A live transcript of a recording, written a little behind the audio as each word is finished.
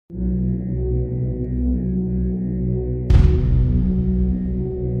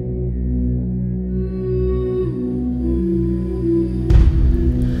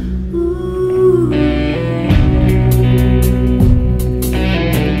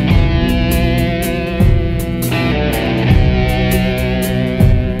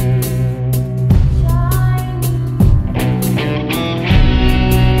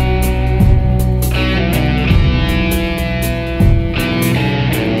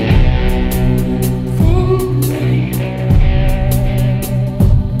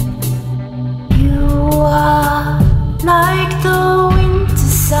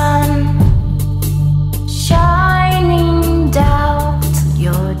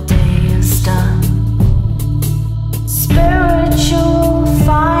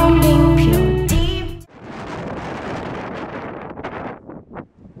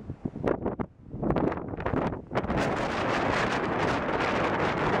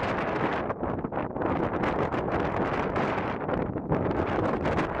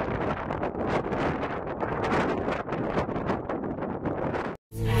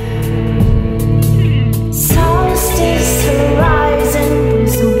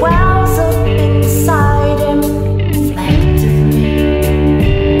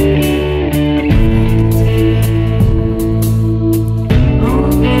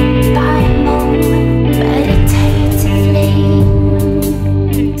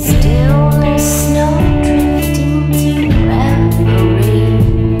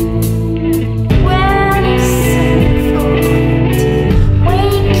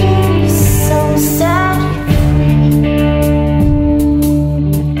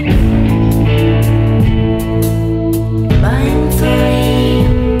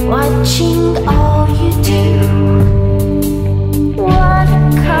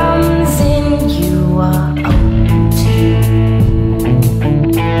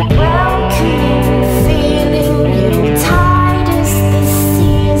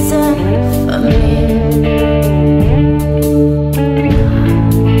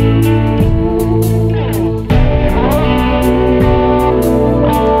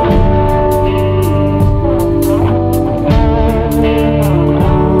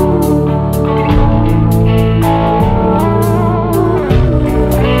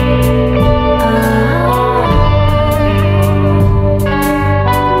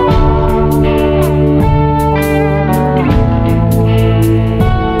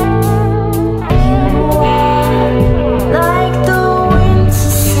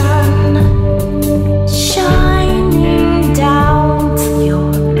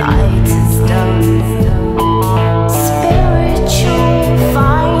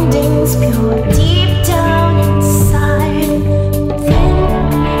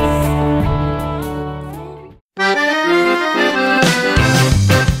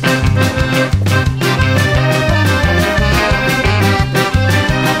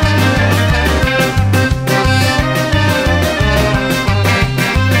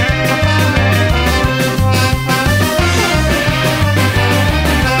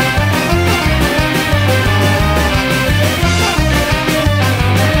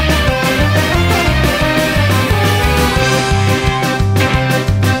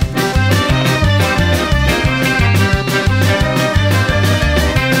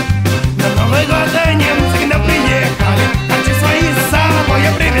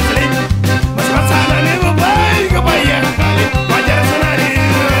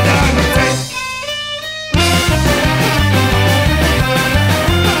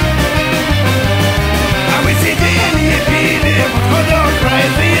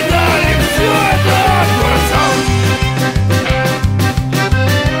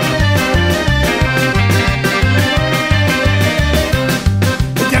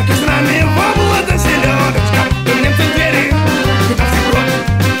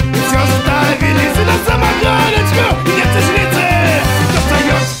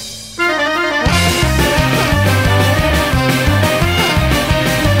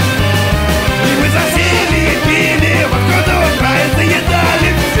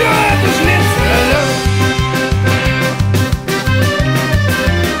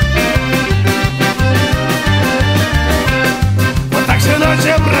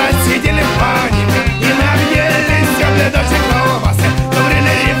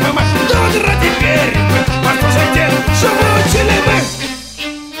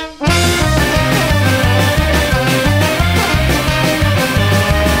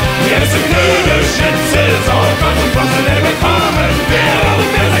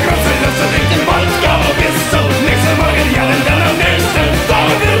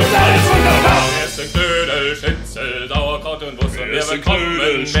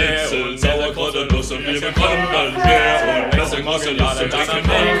Willkommen.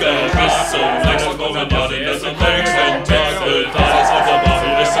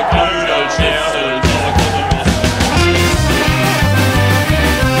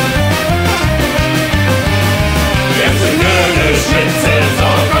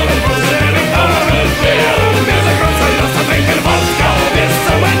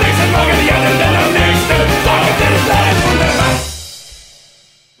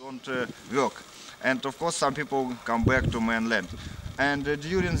 don't work. And of course some people come back to mainland. And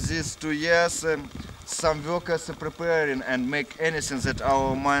during these 2 years some workers are preparing and make anything that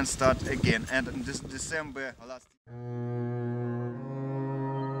our mine start again. And in this December last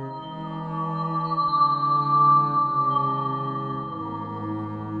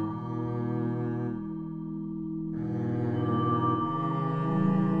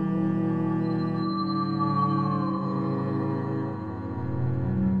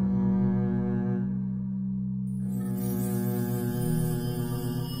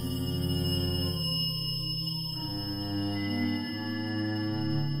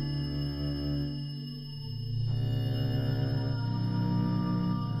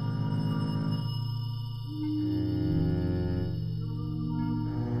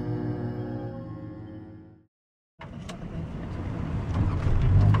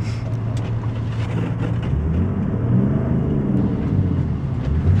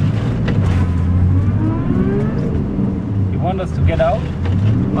us to get out?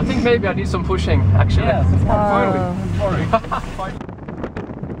 I think maybe I need some pushing, actually. Yeah, so finally. Sorry.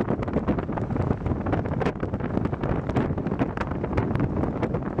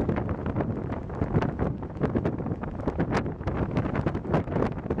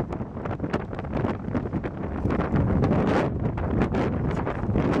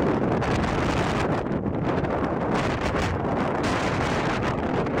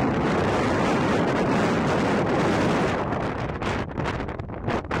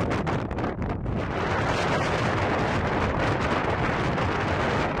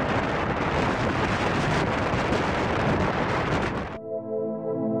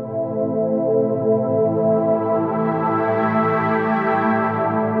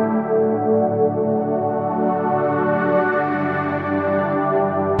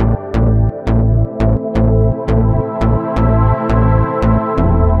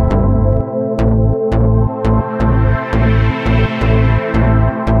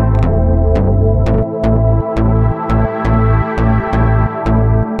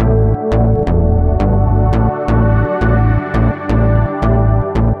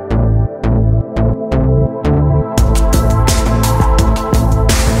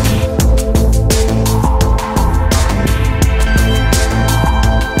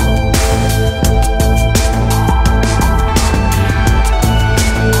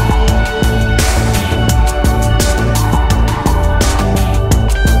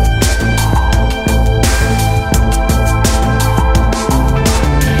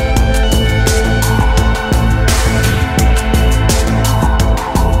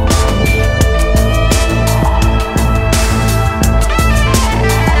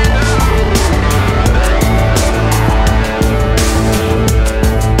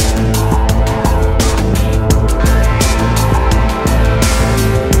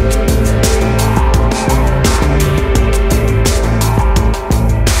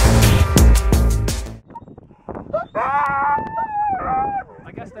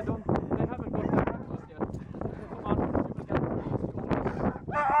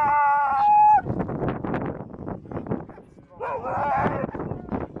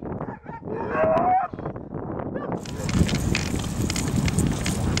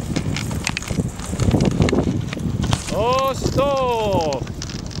 Stopp!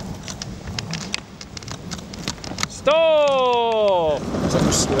 Stopp! Så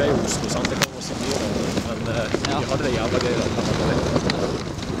Oslo er Oslo, sant? Det kan også bli det, men vi hadde det jævla gøy.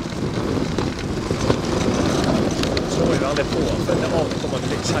 Så må vi være litt på, for det av og til kommer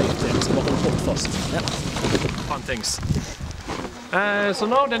litt kjeit til, så bare hold godt fast. Fun things. So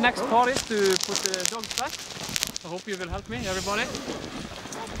now the next part is to put the dogs back. I hope you will help me, everybody.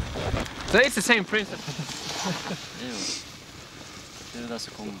 So it's the same principle. Det är det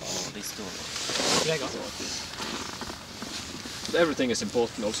som kommer på listan. Everything is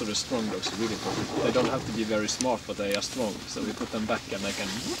important, also the strong dogs are really important. They don't have to be very smart, but they are strong, so we put them back and they can